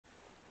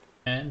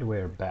And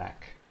we're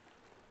back.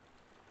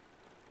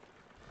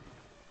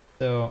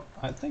 So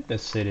I think the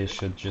city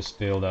should just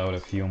build out a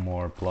few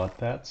more blood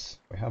paths.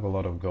 We have a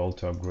lot of gold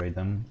to upgrade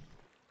them.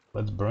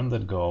 Let's burn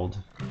that gold.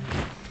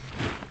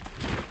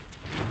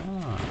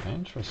 Ah,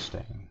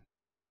 interesting.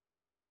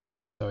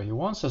 So he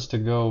wants us to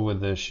go with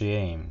the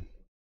Shiame.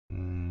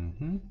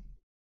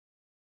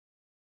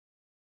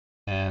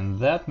 And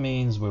that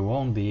means we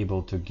won't be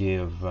able to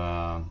give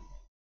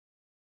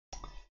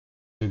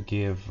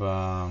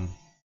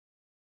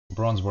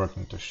bronze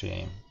working to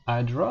Shiame.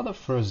 I'd rather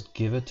first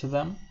give it to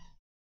them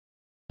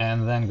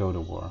and then go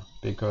to war,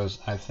 because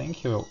I think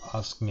he'll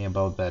ask me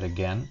about that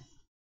again.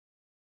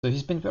 So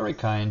he's been very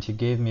kind, he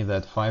gave me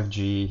that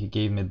 5G, he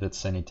gave me that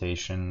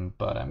sanitation,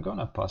 but I'm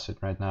gonna pass it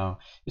right now.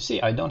 You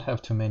see, I don't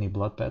have too many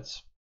blood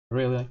pets,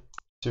 really,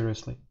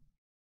 seriously.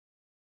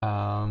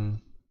 Yeah,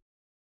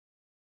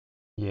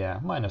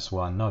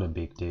 -1, not a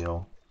big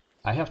deal.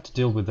 I have to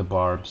deal with the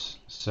barbs,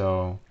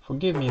 so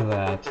forgive me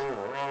that.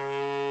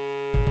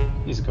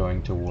 He's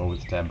going to war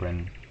with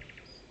Tabrin.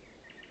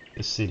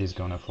 The city's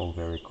gonna fall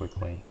very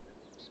quickly.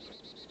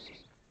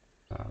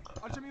 Oh,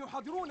 crap.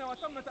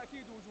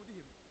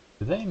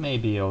 They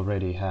maybe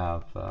already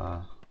have,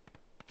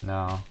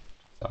 no,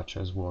 such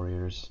as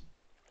warriors.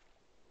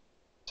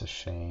 It's a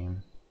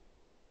shame.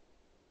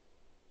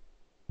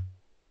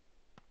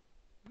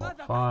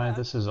 4-5,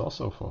 this is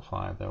also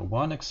 4-5. They're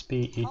 1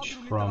 XP each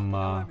from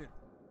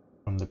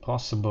the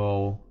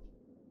possible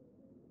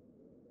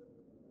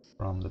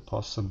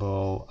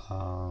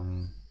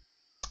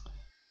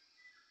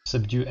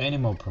subdue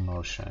animal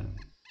promotion.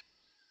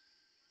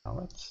 Now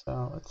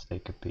let's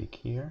take a peek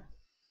here.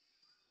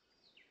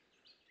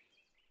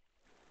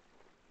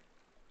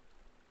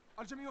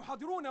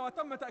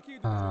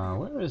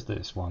 Where is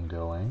this one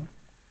going?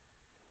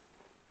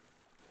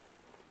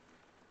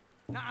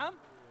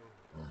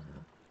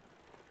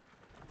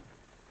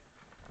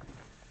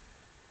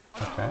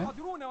 Okay,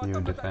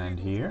 you defend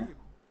here.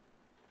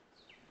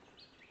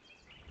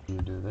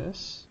 You do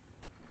this.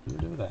 You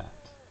do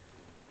that.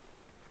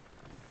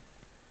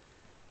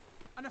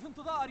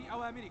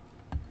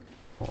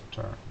 4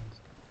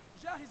 turns.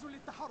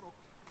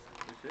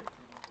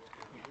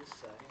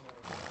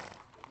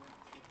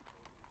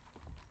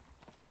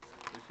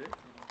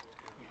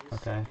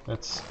 Okay,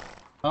 that's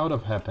out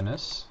of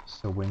happiness,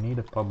 so we need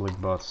a public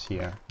boss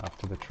here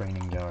after the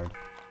training yard.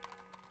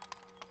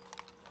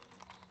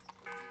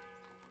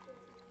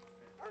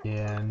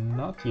 Yeah,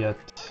 not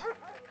yet.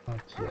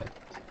 Not yet.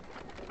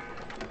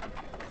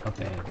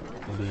 Okay,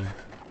 maybe.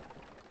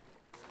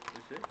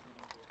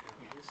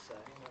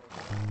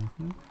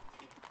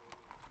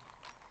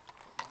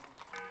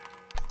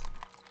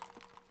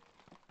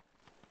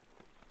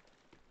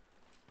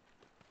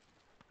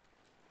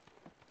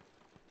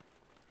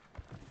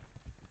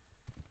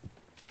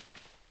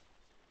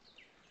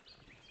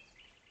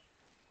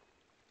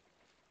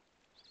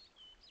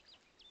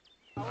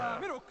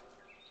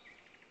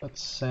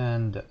 Let's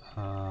send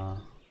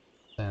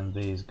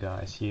these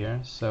guys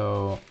here,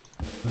 so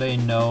they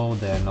know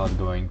they're not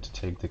going to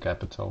take the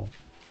capital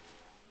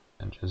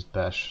and just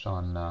bash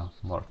on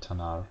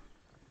Mortanar.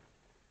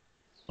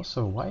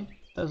 Also, why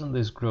doesn't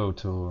this grow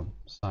to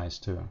size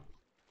 2?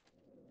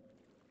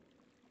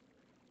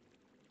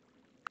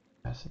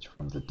 Passage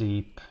from the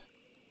deep.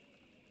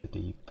 The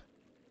deep.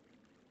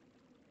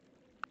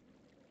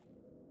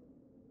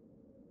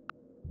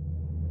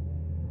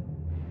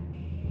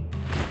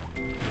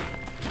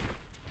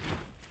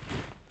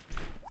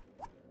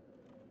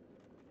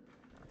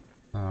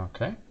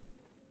 Okay,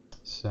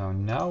 so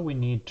now we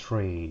need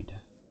trade.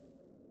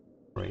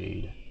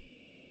 Trade.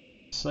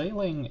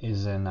 Sailing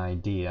is an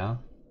idea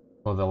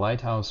for the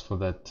lighthouse for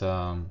that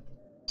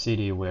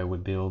city where we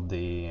build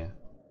the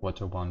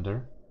water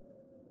wonder,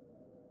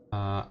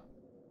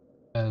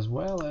 as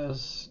well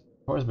as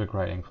horseback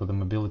riding for the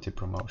mobility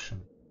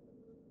promotion.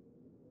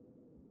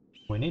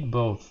 We need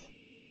both.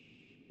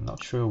 I'm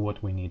not sure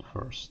what we need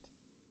first.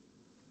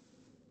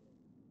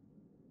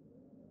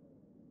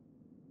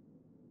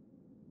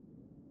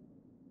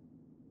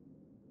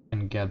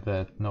 Can get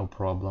that no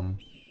problem,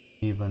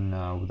 even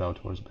without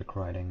horseback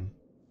riding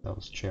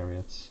those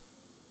chariots.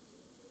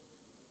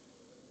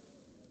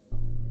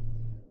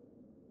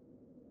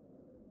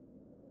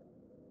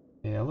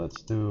 Yeah,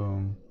 let's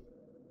do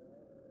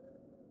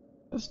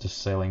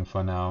sailing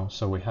for now,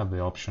 so we have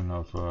the option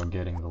of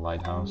getting the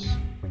lighthouse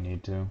if we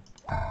need to.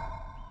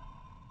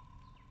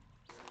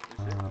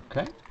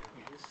 Okay.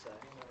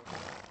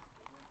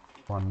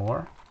 One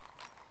more.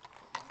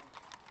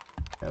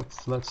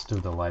 Let's do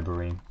the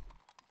library.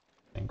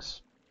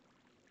 Thanks.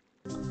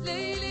 You're going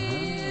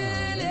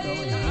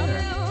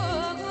here.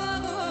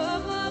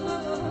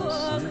 I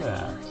see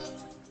that.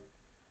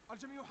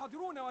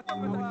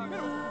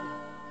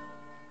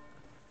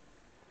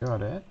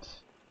 Got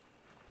it.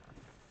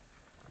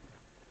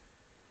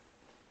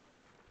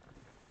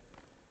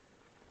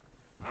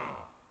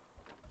 I'm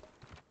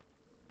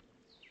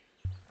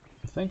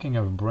thinking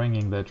of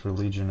bringing that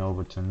religion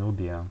over to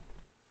Nubia.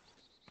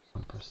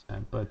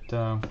 1%, but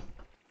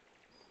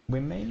we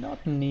may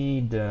not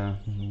need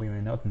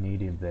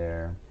it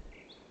there.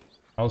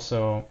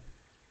 Also,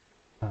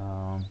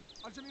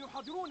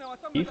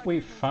 if we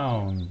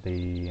found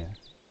the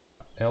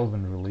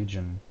elven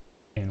religion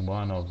in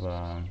one of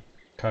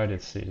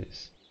Cardiff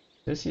cities,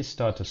 does he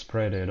start to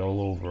spread it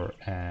all over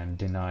and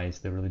denies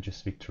the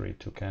religious victory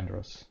to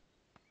Kandros?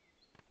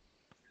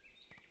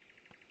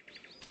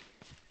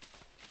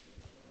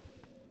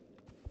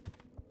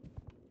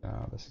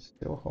 This is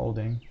still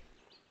holding.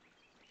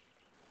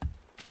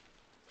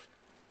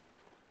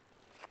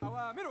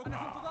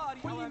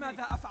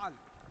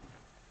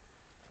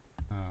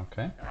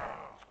 Okay.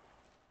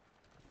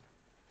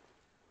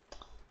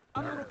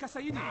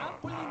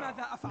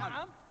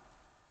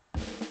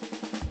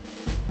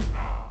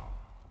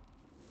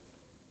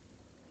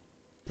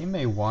 He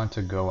may want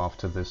to go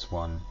after this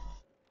one.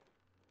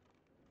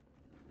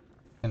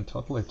 Can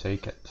totally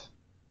take it.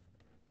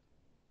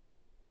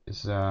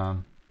 He's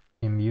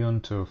immune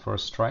to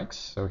first strikes,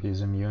 so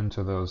he's immune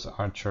to those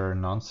archer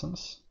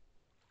nonsense.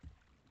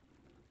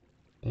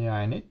 Yeah,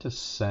 I need to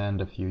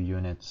send a few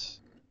units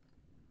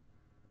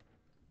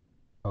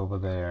over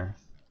there.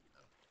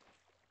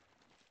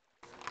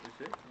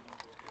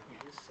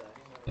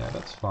 Yeah,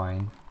 that's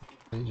fine.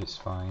 Page is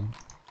fine.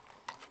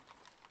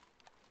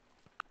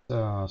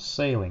 So,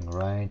 sailing,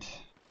 right?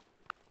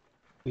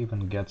 We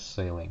even get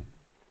sailing.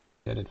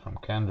 Get it from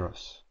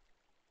Kandros.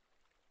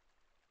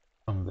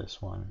 From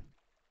this one.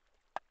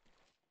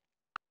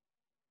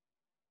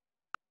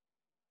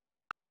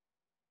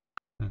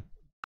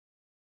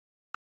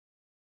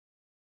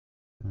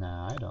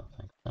 Nah, I don't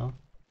think so.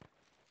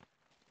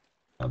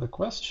 Now the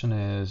question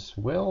is,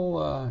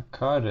 will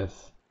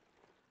Cardiff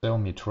sell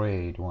me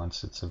trade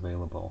once it's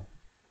available?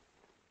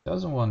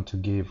 Doesn't want to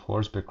give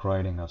horseback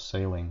riding or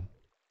sailing.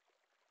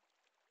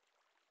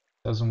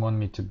 Doesn't want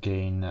me to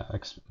gain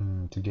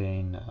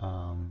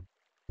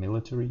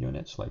military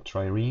units like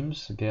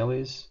triremes,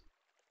 galleys,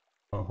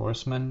 or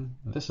horsemen.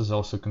 This is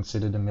also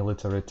considered a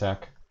military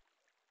attack.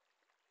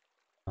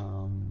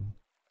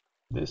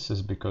 This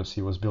is because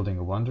he was building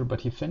a wonder,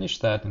 but he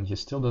finished that and he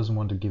still doesn't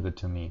want to give it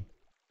to me.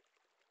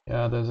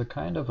 Yeah, there's a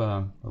kind of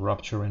a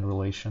rupture in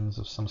relations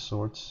of some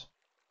sorts.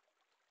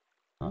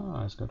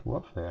 Ah, he's got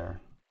warfare.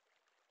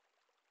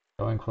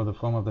 Going for the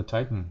form of the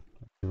Titan,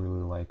 which he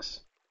really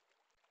likes.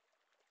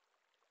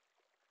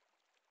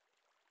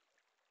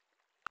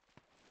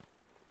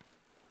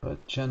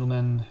 But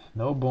gentlemen,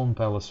 no bone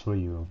palace for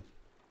you.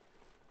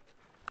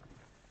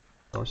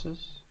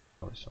 Horses?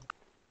 Horses.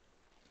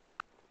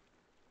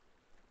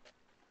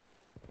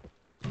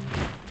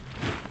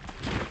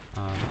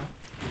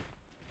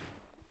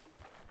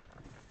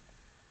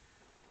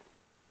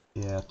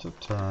 Yeah, 2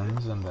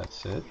 turns and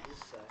that's it.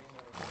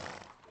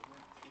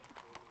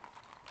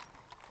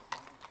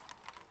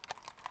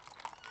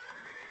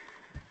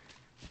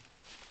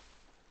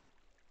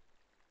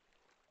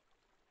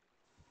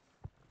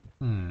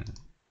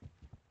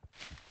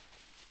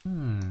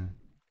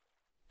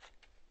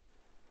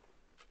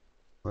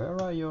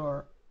 Where are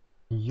your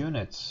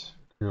units,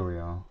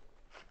 Curio?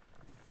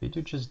 Did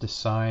you just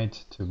decide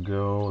to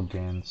go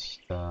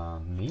against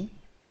me?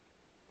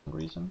 For some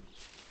reason?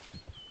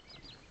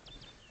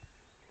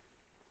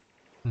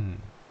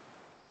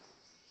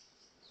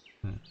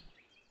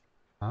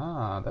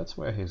 Ah, that's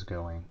where he's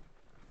going.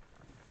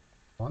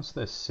 Wants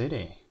the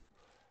city.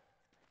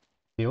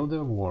 Kill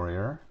the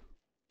warrior.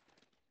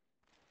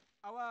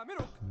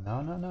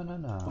 No, no, no, no,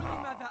 no.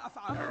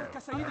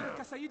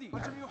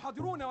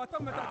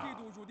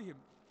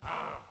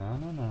 No,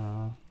 no,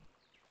 no.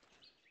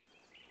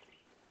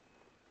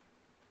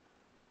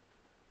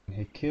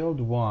 He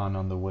killed one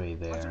on the way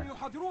there.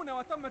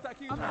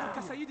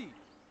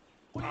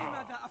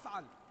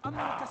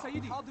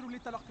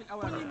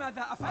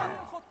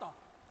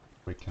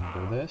 We can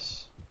do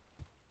this.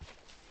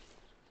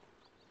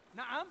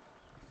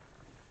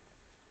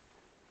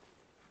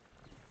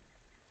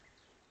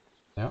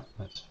 Yeah,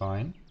 that's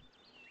fine.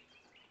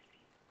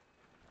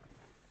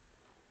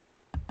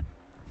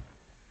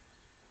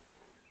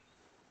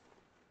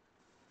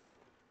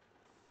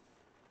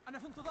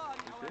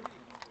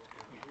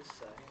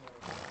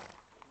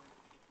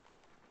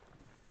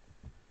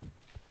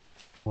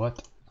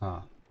 What?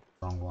 Ah,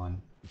 wrong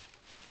one.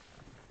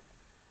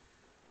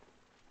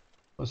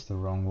 Was the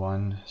wrong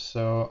one.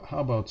 So, how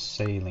about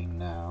sailing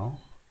now?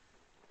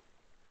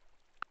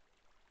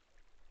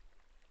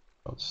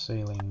 About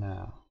sailing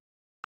now.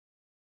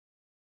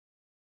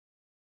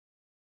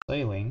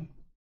 Sailing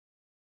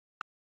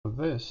for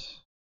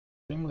this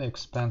extremely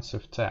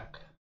expensive tech.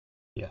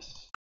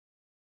 Yes.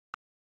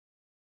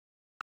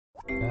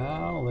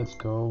 Now let's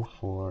go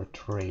for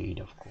trade,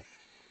 of course.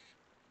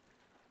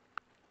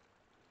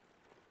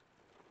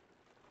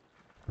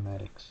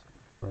 Medics,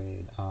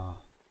 trade. Ah,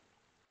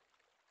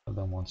 one of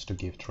them wants to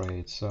give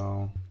trade,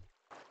 so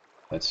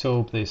let's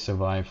hope they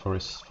survive for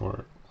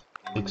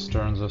 6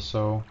 turns or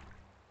so.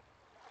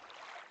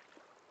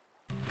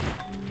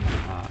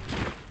 Ah.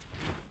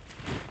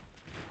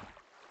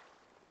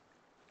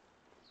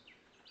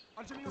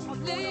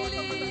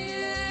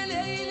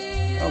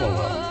 Oh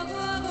well.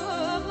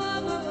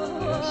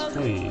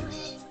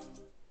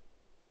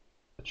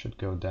 should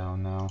go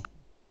down now.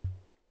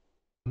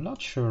 I'm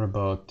not sure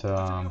about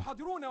the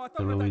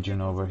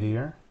religion over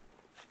here.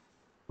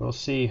 We'll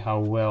see how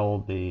well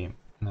the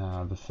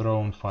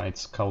throne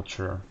fights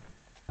culture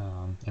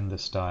in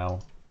this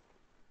style.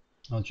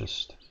 I'll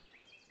just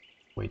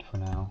wait for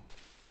now.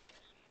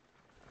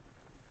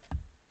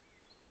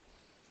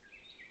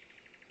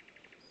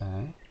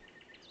 Okay.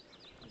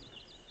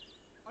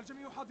 Let's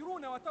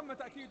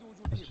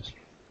just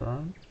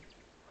burn.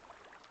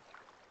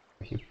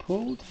 He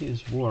pulled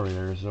his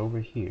warriors over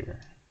here.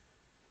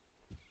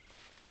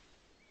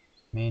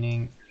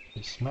 Meaning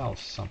he smells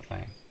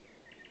something.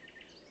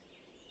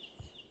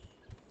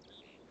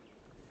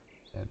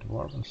 Yeah,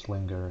 dwarven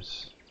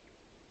slingers.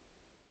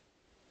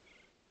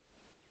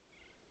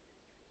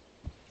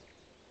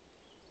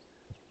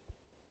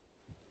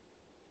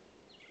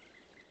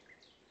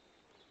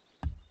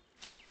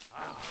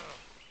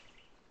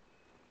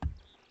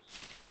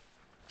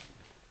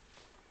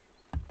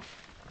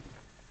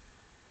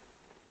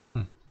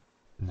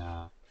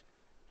 Nah.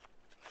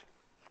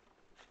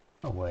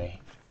 No way.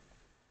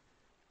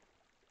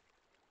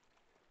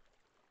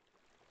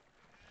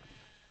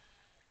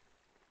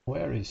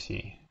 Where is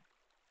he?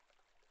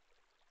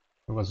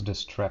 He was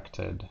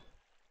distracted.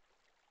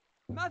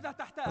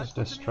 Was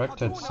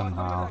distracted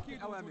somehow.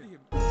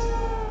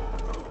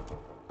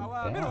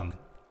 Damn.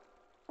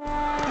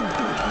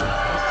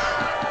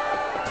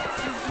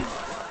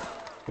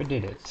 We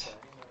did it.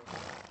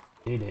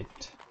 Did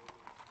it.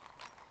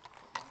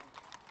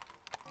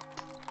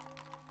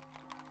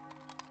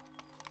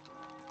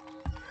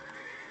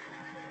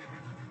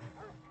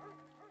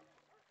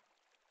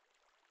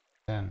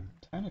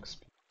 Ten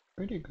XP.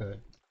 Pretty good.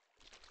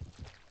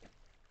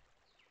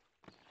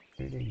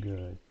 Pretty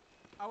good.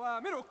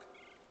 أوامرك.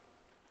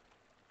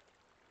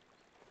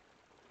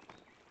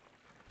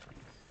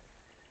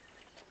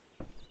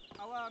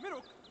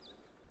 أوامرك.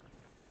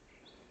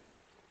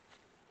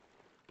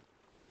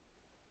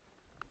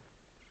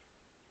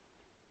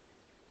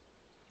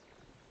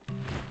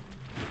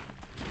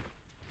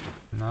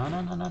 No,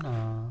 no, no, no,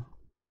 no.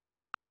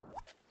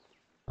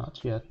 Not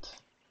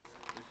yet.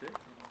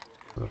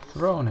 The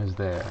throne is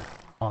there.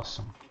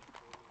 Awesome.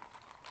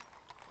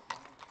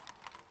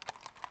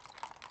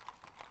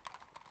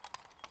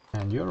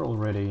 And you're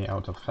already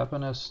out of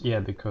happiness? Yeah,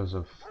 because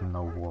of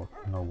no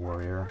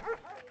warrior.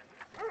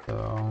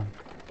 So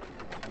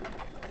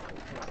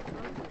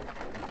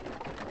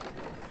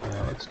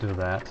yeah, let's do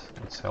that.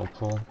 It's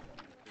helpful.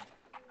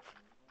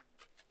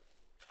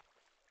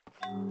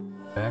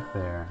 Back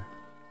there.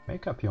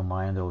 Make up your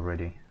mind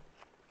already.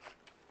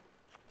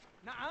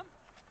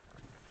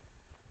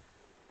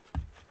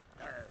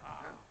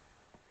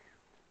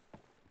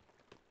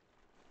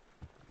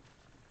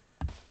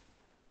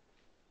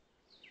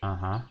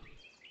 Uh-huh.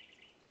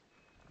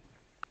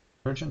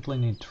 Urgently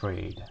need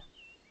trade.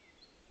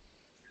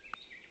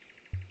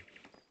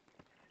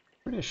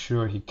 Pretty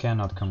sure he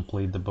cannot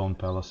complete the Bone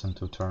Palace in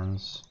 2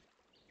 turns.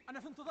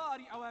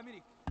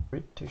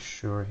 Pretty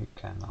sure he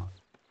cannot.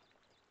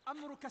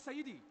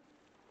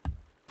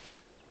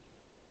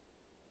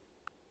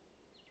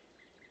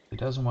 He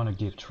doesn't want to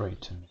give trade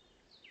to me.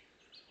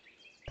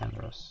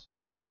 Dangerous.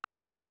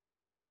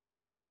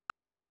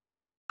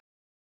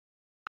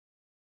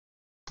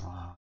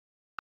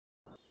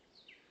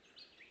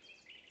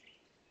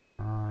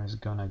 He's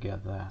gonna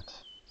get that.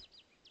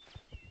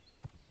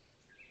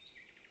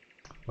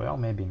 Well,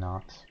 maybe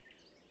not.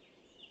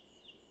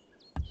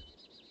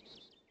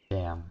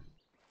 Damn.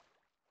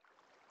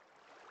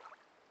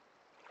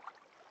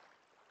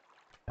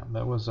 Yeah,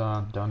 there was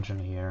a dungeon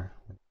here.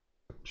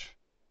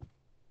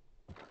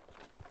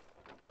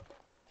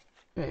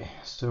 Okay,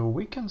 so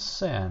we can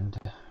send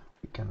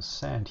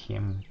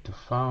him to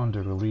found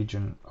a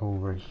religion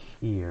over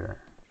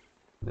here,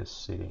 this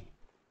city.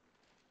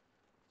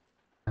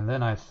 And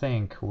then I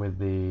think with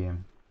the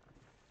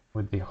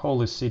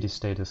holy city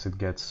status it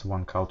gets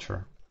 1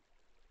 culture.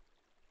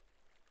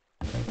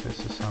 I think this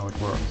is how it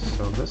works.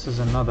 So this is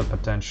another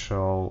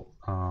potential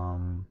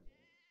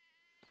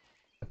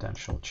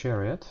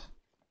chariot.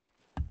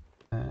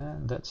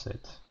 And that's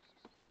it.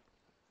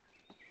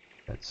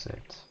 That's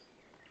it.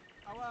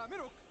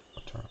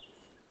 Water.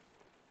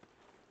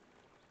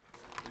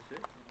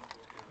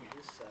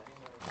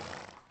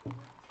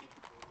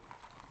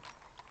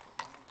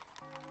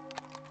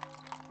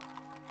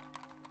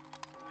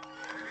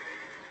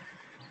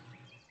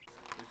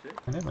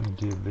 I can even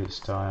give these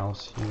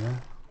tiles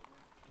here.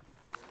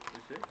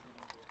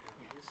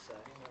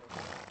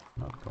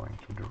 Not going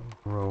to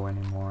grow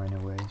anymore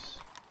anyways.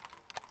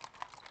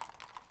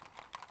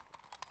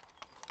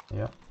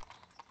 Yep.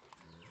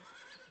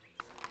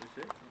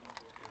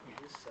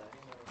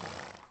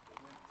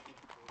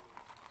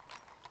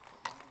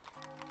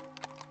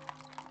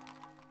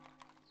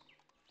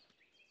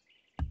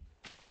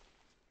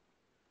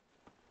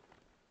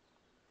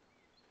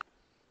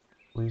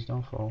 Please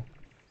don't fall.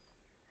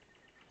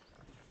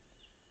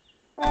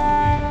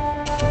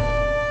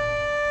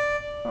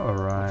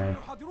 Alright.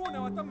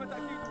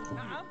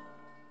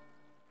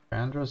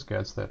 Andros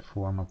gets that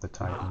form of the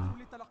Titan.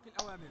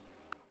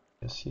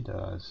 Yes, he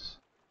does.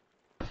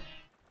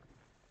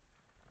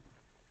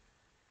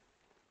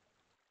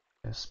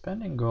 Yeah,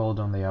 spending gold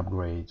on the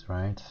upgrades,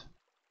 right?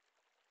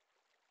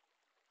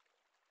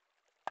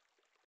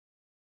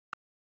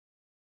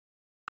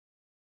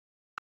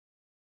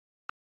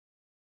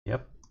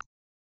 Yep.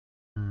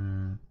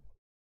 How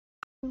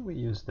do we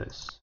use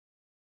this?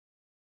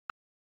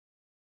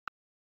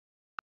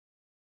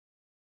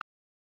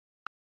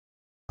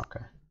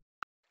 Okay.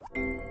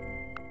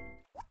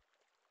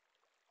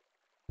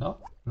 No,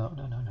 no,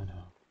 no, no, no,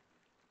 no.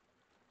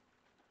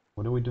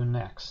 What do we do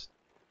next?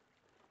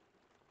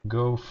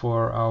 Go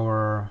for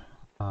our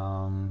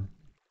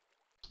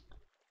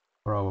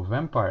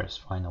vampires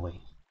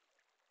finally,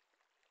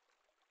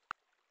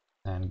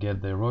 and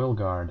get the royal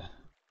guard.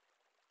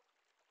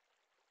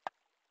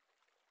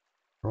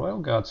 Royal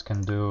guards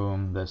can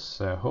do this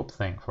hope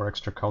thing for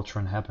extra culture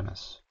and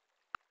happiness.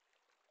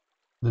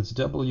 That's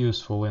double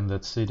useful in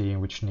that city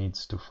which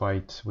needs to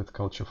fight with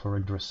culture for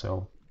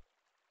Yggdrasil.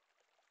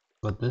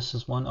 But this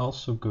is one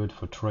also good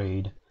for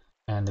trade,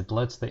 and it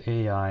lets the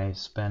AI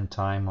spend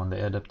time on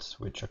the adepts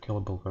which are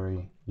killable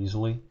very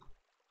easily.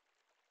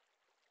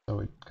 So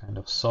it kind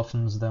of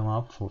softens them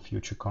up for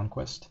future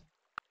conquest.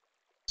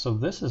 So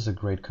this is a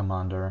great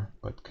commander,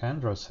 but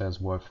Kandros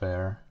has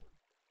warfare.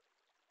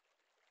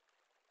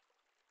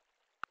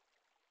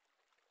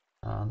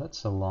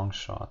 That's a long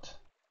shot.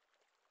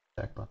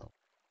 Attack battle.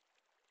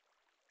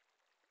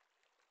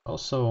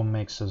 Also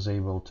makes us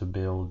able to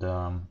build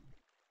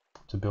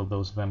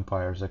those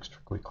vampires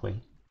extra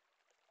quickly.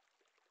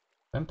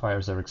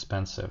 Vampires are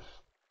expensive.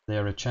 They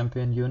are a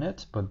champion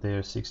unit, but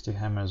they're 60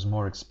 hammers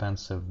more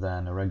expensive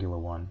than a regular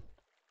one.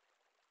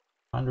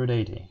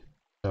 180.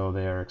 So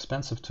they are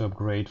expensive to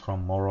upgrade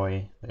from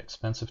Moroi, they're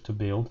expensive to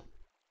build,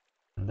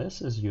 and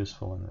this is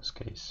useful in this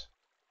case.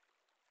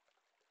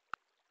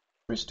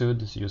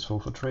 Priesthood is useful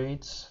for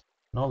trades,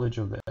 knowledge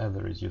of the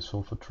Ether is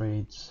useful for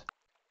trades.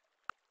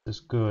 This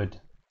is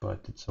good, but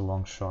it's a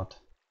long shot.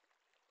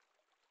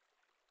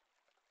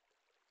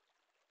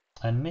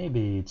 And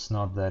maybe it's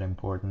not that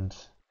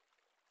important.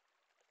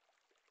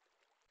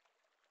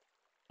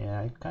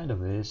 Yeah, it kind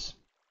of is.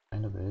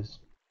 Kind of is.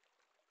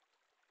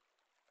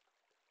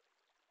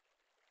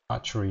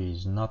 Archery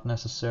is not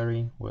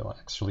necessary. We're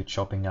actually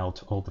chopping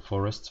out all the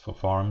forests for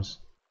farms.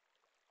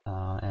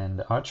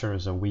 And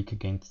archers are weak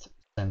against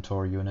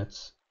centaur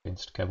units,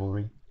 against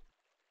cavalry.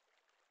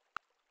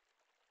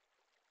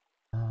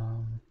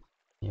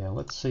 Yeah,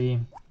 let's see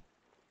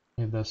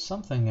if there's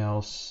something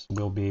else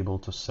we'll be able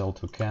to sell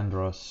to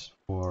Kandros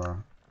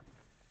for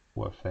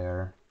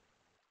warfare.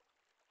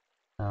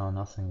 No,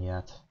 nothing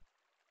yet.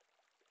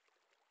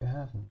 We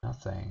have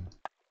nothing.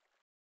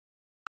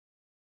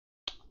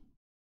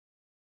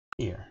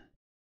 Here.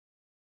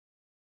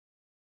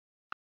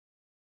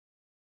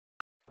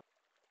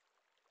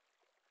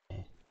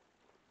 Okay.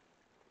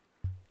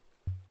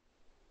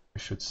 We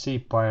should see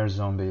Pyre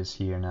zombies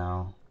here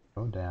now.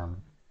 Oh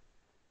damn.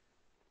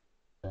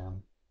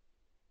 Damn.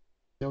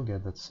 Still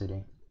get that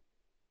city.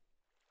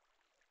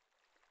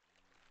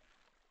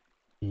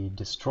 He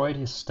destroyed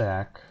his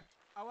stack.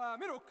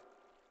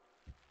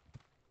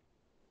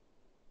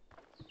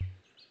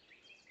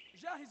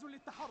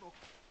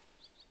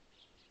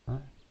 Huh?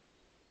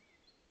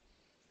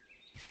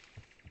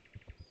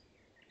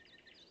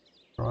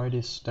 Destroyed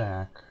his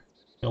stack.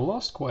 He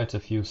lost quite a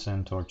few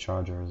centaur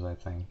chargers, I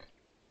think.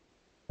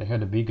 They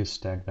had a bigger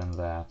stack than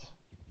that.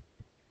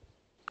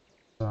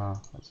 So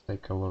let's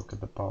take a look at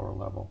the power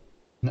level.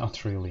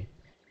 Not really.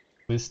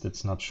 At least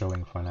it's not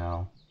showing for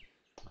now.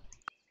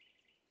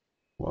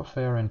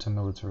 Warfare into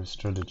military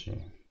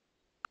strategy.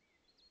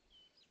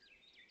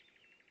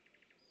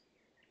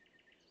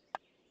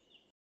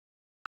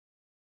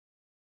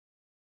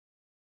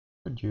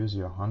 Could use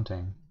your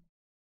hunting.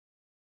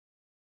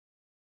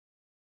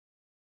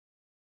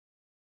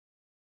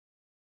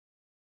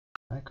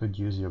 I could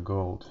use your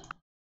gold.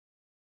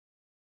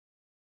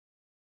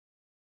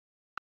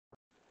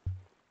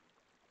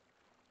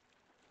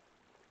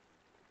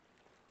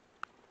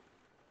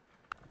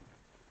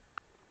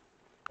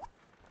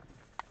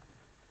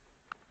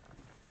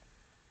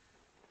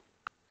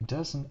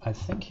 I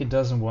think he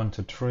doesn't want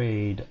to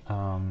trade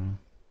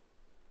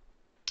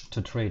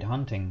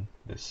hunting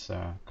this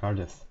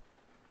Cardiff.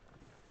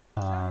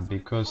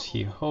 Because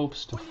he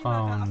hopes to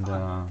found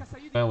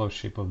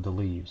Fellowship of the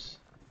Leaves.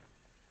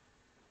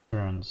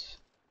 Turns.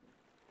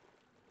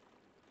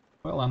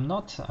 Well, I'm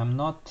not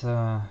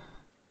so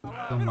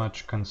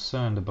much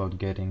concerned about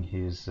getting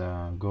his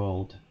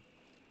gold,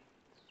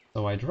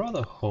 so I'd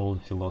rather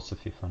hold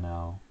philosophy for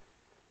now.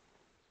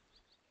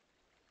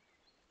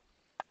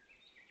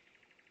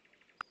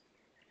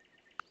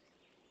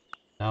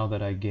 Now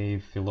that I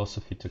gave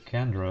philosophy to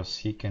Kandros,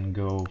 he can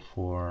go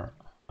for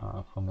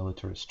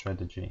military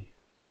strategy.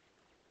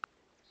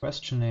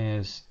 Question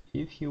is,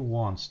 if he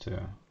wants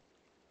to,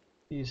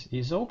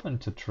 he's open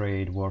to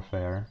trade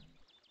warfare.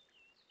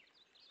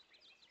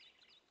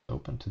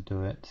 Open to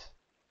do it.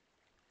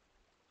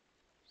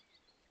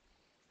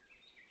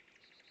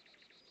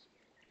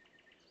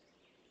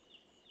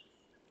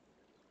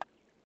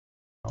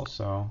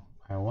 Also,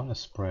 I want to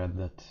spread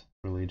that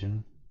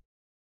religion.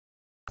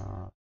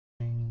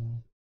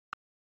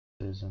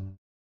 Ism.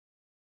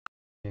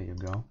 There you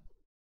go.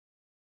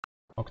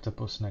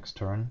 Octopus next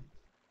turn.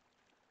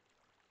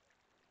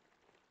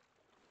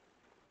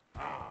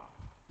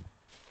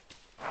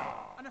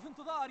 أنا في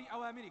انتظار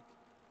أوامرك.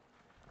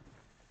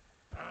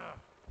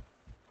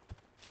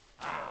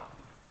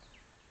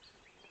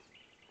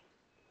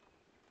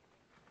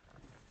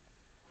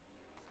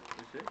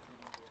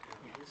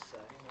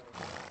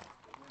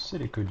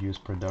 City could use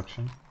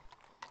production.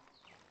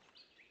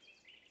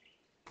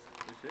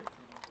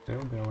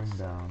 Still going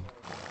down.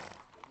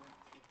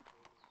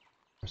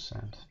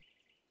 Percent.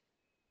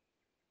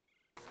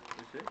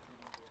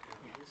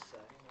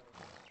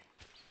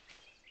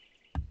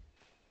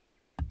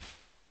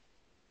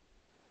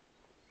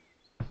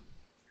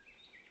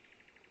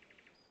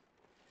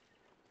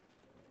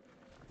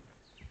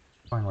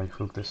 Finally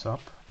hook this up.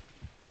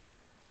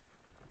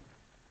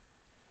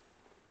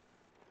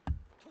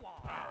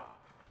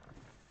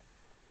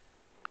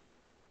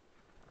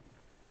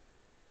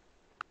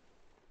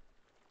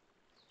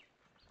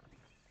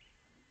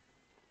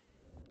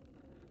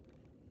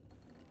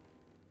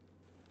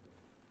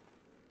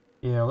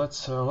 Yeah,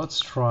 let's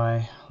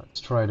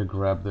try to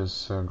grab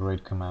this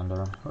great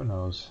commander. Who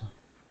knows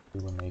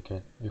if we make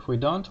it. If we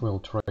don't, we'll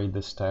trade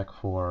this stack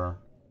for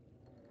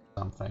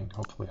something,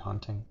 hopefully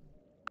hunting.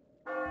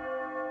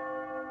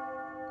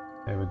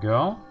 There we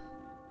go.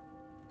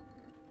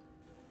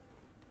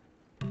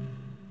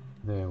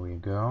 There we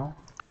go.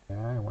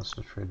 Yeah, he wants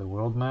to trade the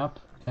world map,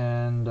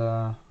 and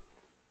yeah,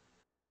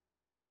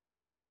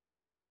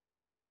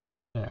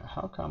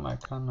 how come I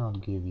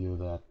cannot give you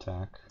that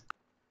tack?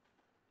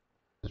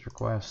 Does it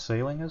require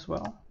sailing as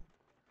well?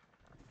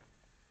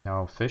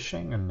 No,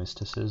 fishing and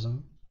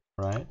mysticism,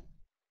 right?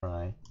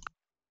 Right.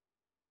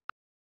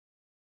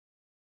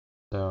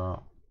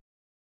 So,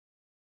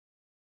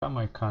 how come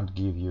I can't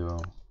give you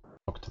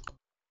octopus?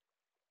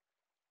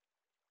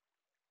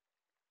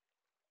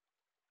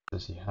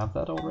 Does he have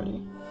that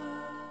already?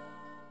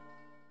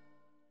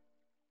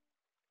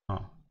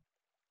 Oh,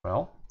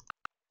 well,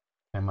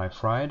 am I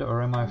fried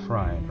or am I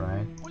fried,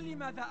 right? قل لي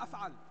ماذا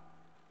أفعل.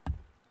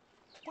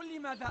 قل لي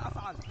ماذا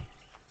أفعل.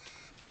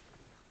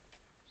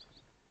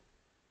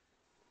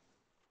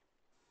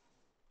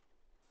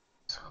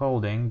 It's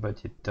holding,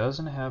 but it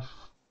doesn't have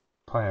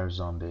Pyre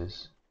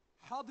zombies.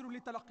 حاضر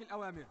لتلقي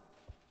الأوامر.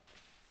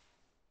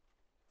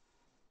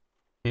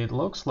 It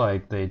looks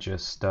like they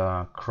just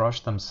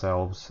crushed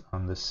themselves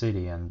on the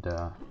city and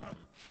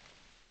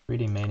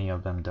pretty many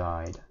of them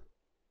died.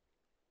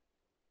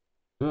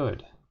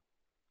 Good.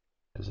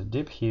 There's a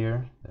dip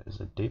here, there's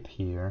a dip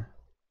here.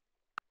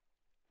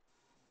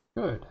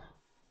 Good.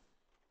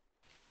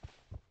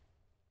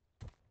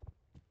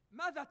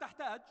 ماذا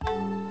تحتاج؟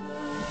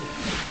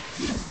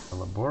 The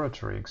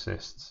laboratory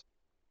exists.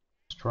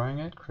 Destroying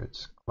it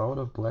creates a cloud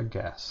of black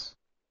gas.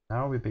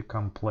 Now we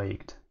become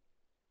plagued.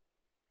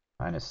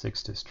 Minus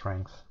 60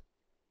 strength.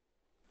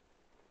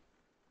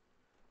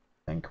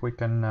 I think we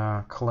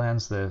can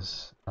cleanse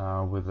this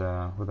with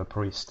a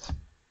priest.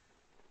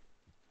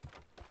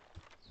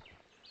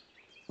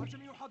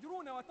 الجميع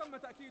حاضرون وتم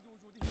تأكيد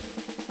وجودهم.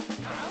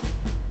 نعم.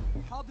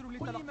 حاضر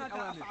لتلقي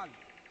الأوامر.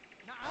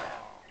 نعم.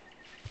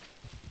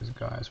 These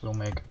guys will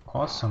make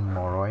awesome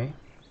moroi.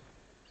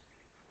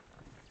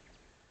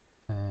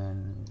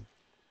 And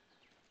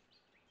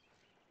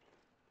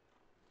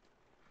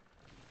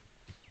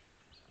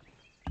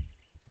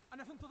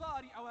أنا في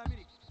انتظار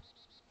أوامرك.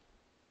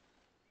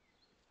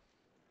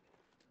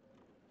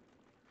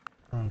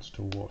 turns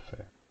to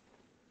warfare.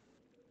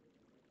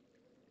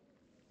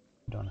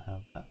 Don't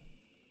have that.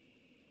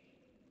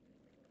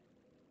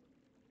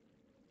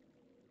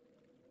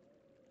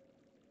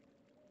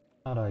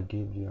 How'd I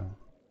give you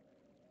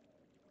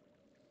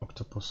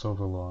octopus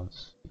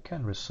overlords? You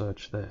can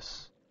research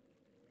this.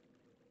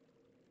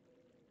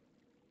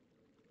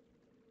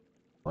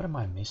 What am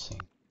I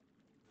missing?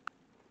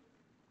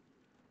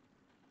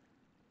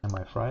 Am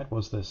I fried?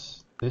 Was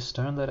this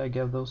turn that I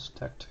gave those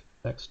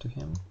texts to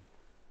him?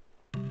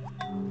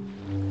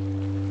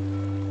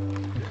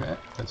 Okay,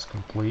 that's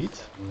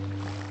complete.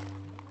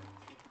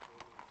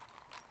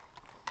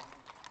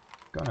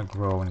 Gonna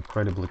grow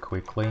incredibly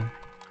quickly.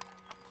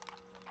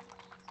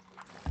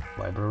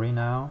 Library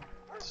now.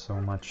 So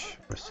much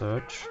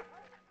research.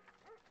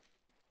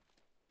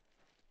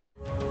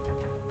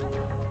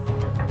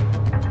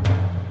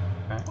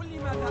 قل لي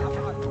ماذا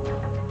أفعل.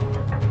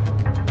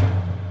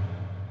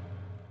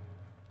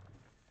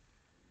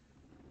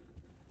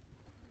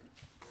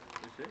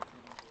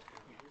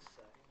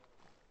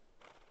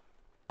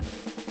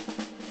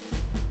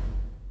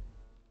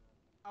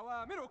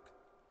 أوامرك.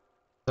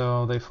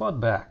 So they fought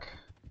back.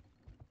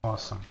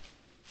 Awesome.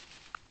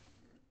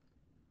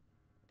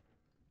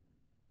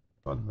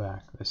 Fought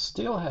back. They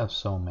still have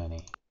so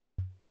many.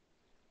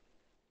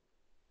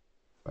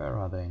 Where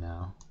are they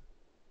now?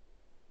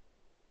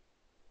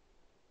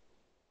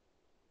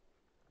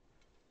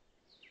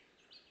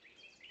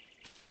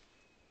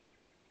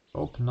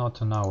 Hope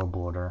not on our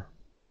border.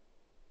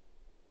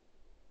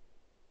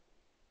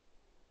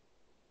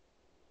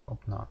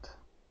 Hope not.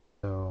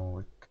 So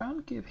we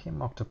can't give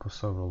him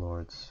octopus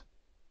overlords.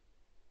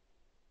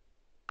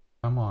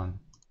 Come on.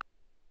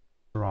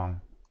 Wrong.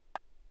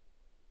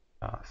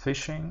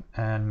 Fishing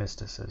and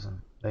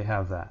mysticism. They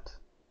have that.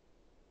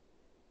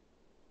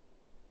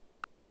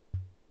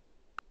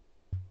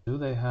 Do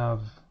they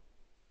have...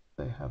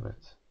 They have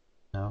it?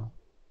 No.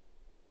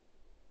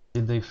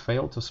 Did they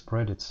fail to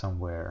spread it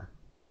somewhere?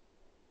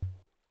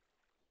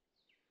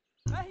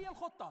 ما هي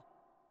الخطة؟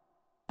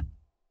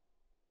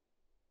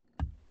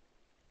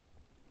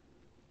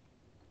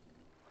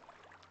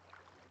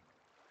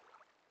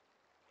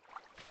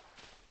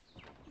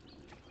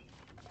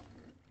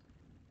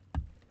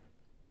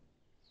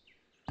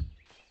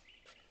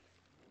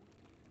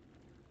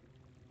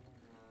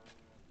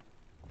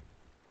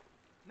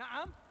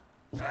 نعم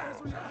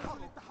جاهز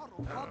للتحرك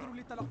حاضر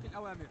لتلقي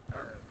الأوامر.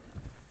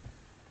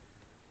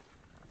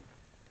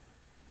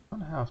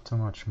 Don't have too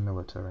much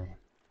military.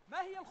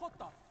 ما هي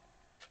الخطة؟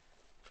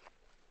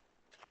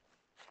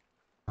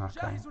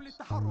 Okay, جاهز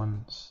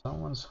للتحرك.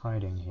 someone's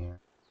hiding here.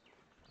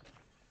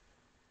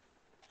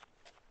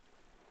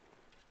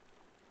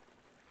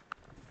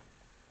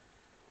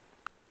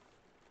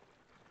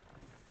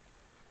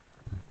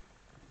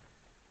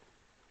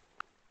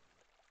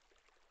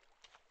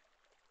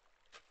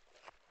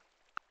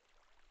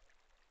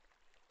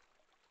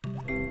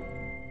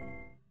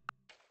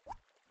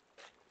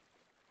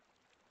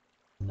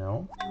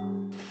 No.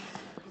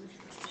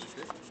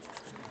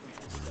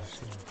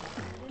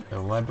 The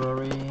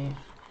library.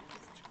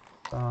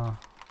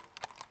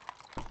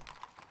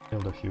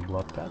 Killed a few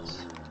blood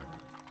pets.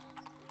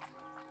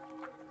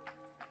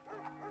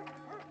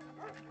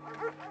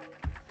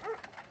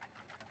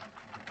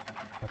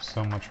 Have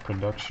so much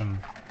production.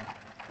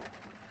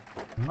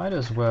 Might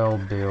as well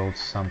build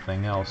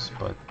something else,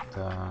 but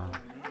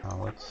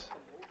let's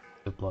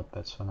do blood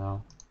pets for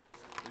now.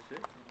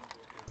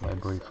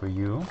 Library for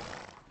you.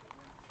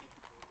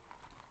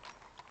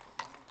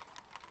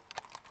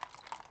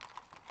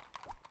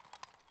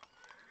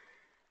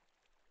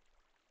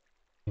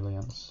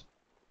 Aliens.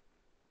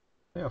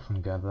 They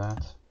often get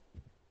that.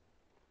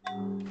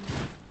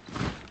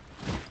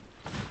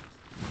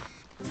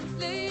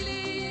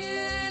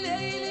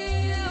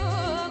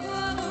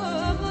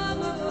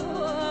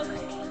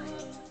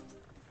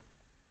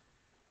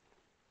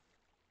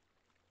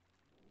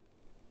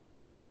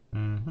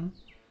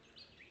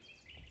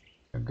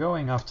 You're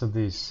going after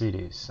these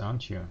cities,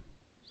 aren't you?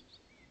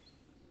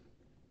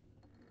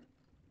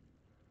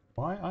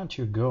 Why aren't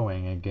you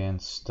going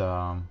against,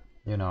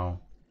 you know,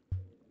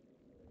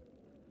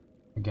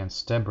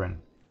 against Debrin?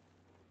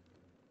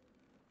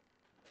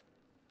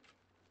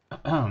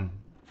 How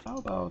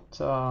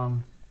about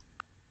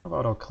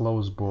our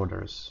close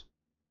borders?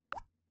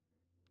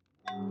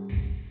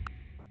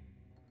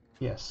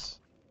 Yes,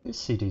 these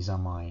cities are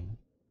mine.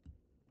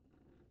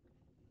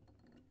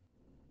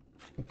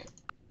 Okay.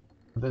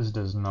 This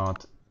does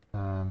not.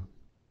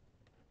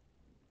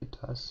 It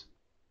does.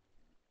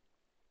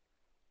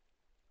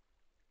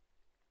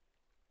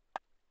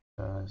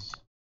 Does.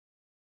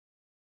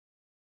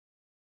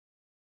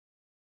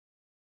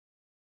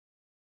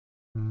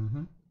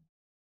 Mm-hmm.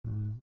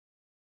 Mm.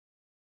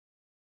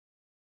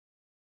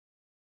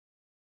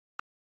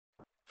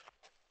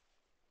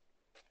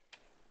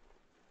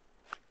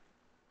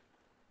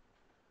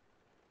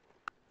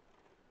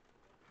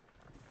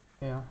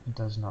 Yeah, it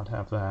does not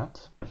have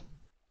that.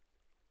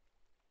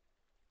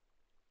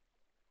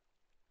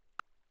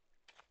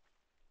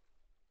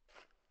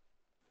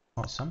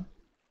 Awesome.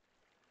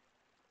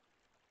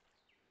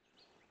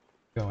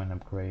 Go and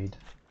upgrade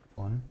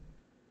one.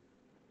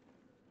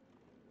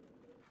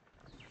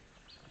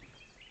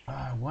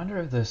 I wonder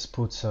if this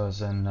puts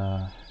us in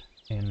a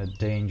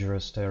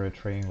dangerous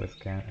territory with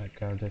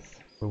Cardiff.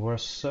 We were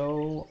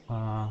so,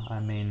 I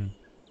mean,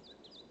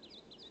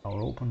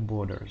 our open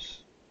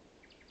borders,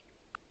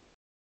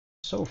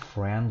 so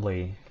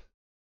friendly.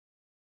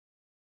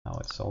 Now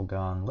it's all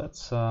gone.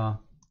 Let's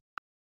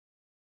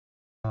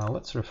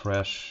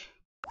refresh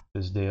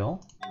this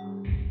deal.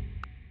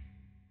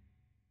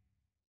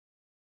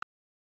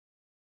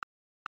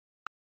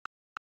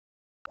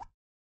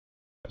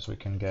 Because we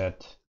can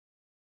get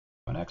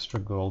an extra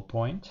gold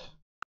point.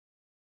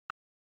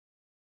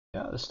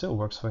 Yeah, this still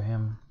works for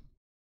him.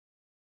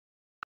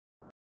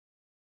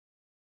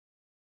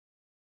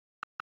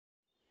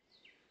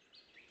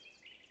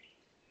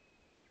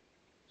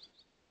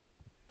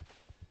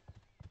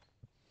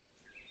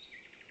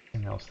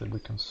 Anything else that we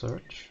can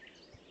search?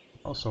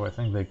 Also, I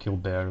think they kill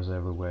bears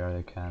everywhere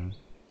they can.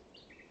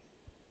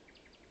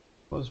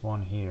 Was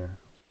one here.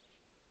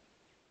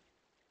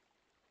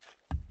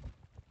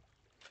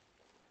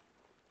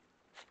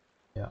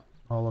 Yeah,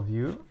 all of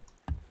you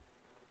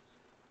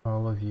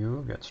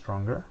get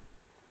stronger.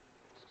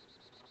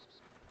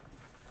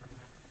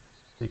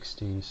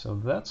 60, so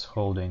that's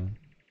holding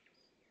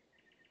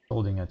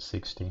at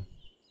 60.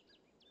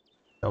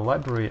 The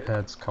library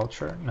adds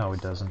culture? No,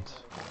 it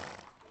doesn't.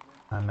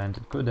 I meant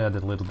it could add a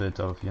little bit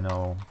of, you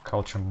know,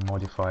 culture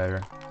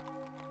modifier.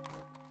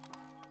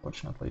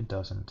 Fortunately, it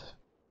doesn't.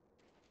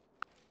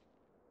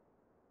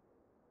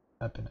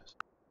 Happiness.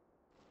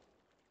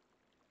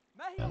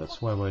 ما هي Yeah, that's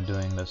الخطة؟ why we're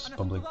doing this أنا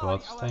في public انتظار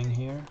bots thing أوامرك.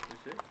 here.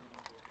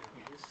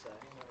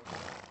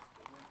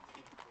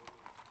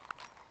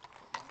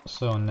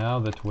 So now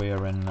that we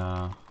are in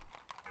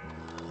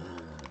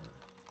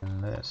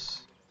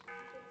this,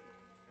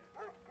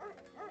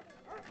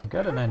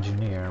 get an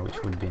engineer,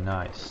 which would be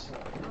nice.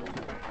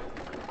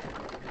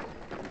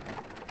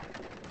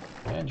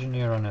 An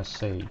engineer on a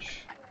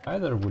sage,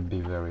 either would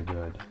be very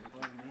good.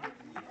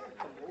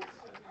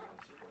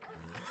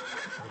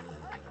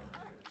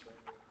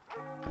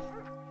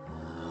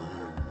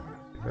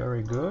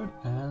 Very good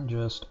and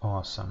just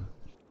awesome.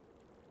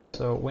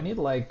 So we need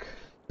like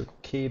to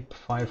keep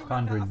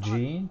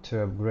 500G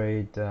to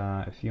upgrade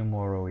a few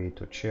more OE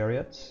to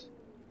chariots.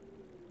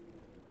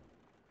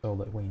 All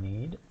that we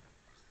need.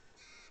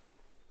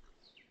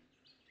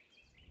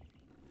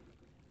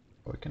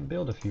 We can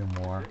build a few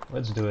more.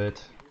 Let's do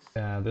it.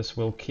 This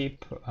will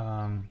keep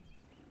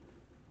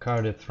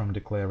Cardiff from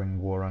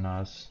declaring war on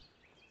us.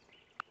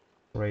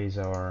 Raise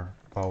our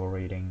power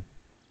rating.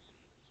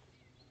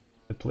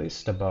 At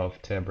least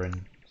above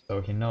Tebrin.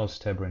 So he knows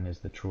Tebrin is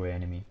the true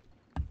enemy.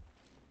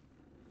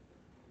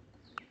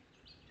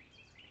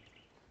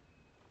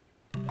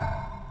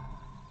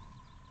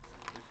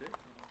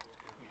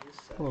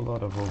 A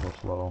lot of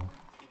overflow.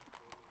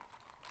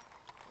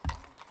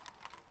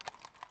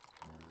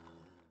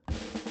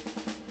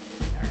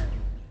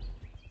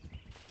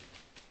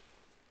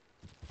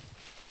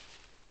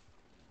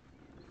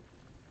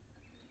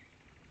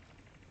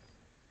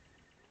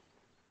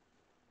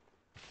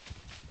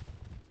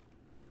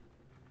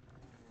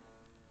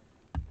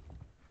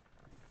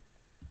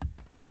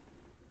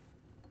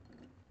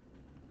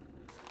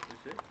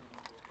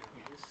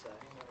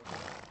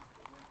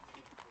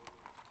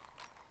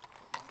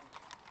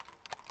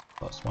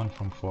 Plus one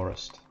from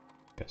forest.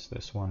 Guess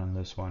this one and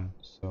this one.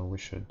 So we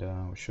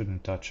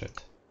shouldn't touch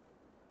it.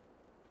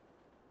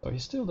 So he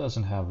still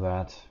doesn't have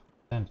that.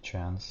 10th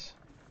chance.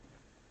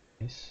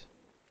 Nice.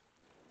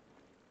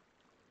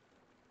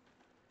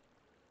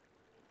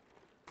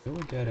 Do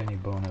we get any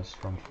bonus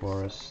from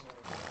forest?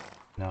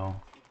 No.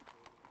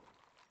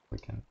 We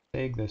can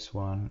take this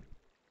one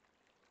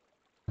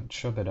and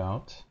chop it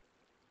out.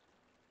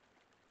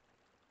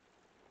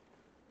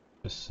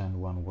 Just send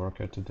one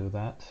worker to do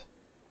that.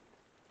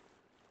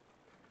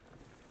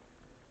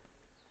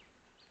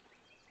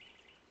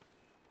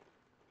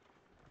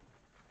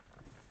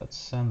 Let's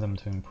send them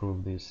to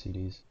improve these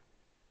cities.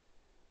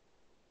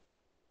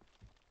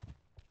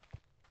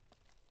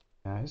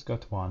 Yeah, he's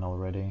got one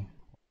already.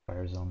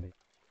 Fire zombie.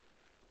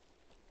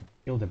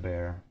 Kill the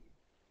bear.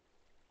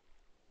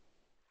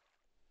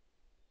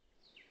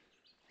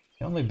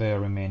 The only bear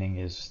remaining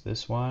is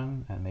this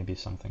one and maybe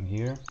something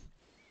here.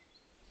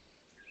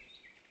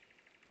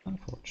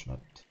 Unfortunate.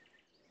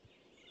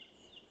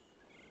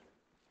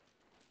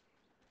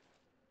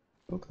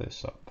 Look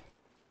this up.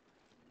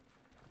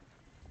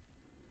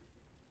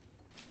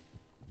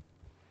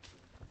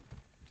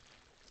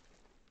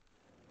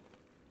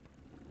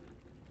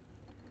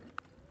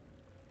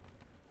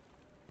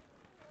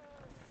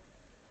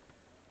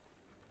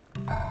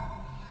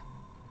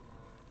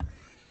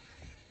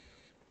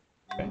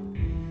 Okay.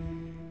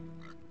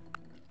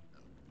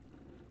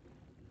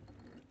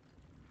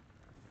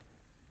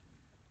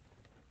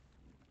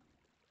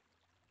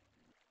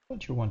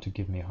 Don't you want to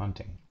give me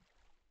hunting?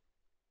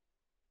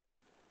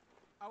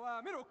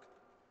 أوامرك.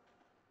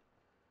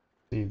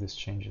 See if this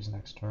changes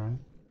next turn.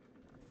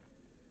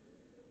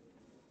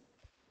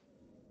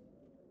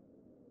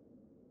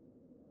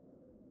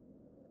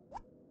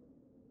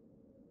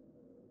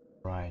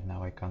 Right,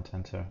 now I can't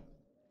enter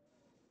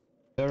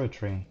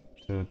territory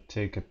to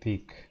take a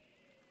peek.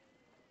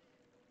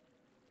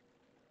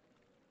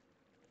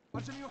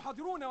 أرجل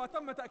يحاضرون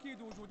وتم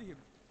تأكيد وجودهم.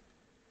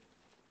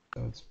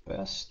 So it's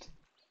best.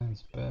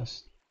 It's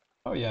best.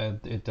 Oh yeah,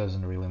 it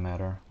doesn't really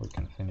matter. We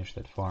can finish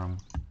that farm.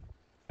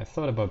 I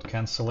thought about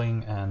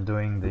cancelling and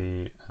doing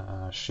the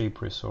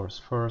sheep resource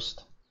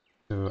first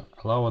to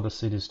allow other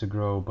cities to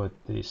grow, but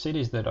the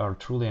cities that are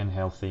truly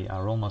unhealthy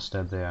are almost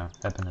at their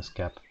happiness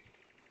cap.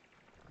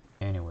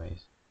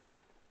 Anyways.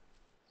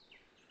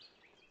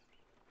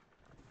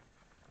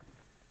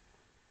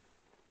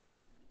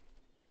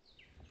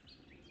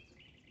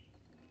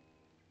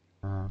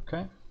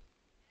 Okay.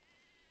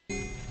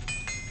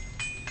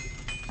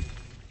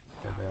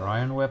 Get their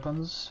iron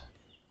weapons.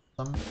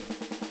 Some.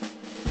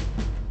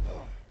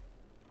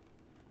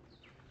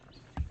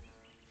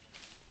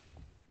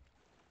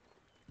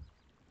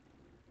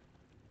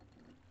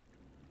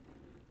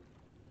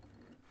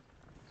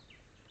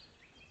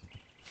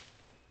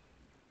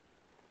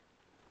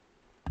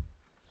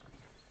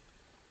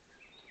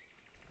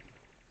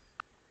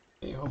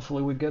 Okay,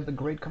 hopefully we get the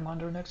Great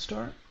Commander next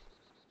turn.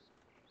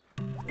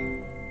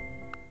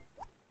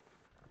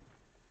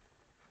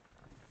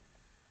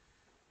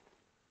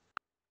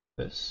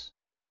 This.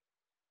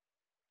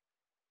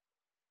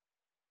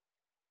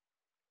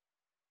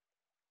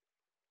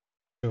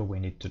 Sure, we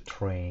need to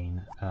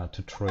train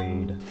to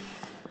trade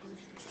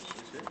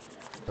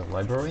the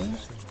library.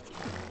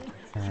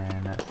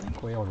 And I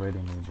think we already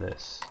need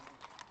this.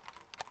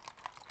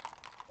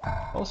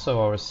 Also,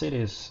 our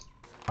cities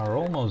are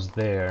almost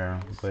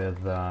there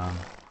with the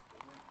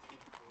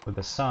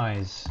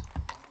size.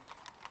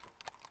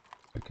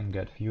 We can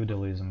get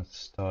feudalism and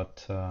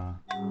start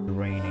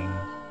draining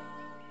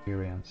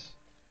experience.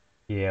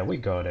 Yeah, we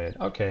got it.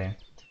 Okay,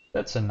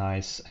 that's a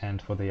nice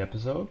end for the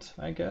episode,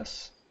 I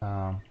guess.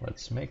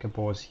 Let's make a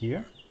pause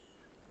here,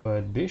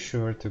 but be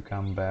sure to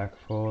come back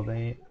for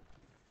the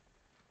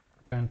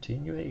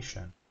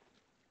continuation.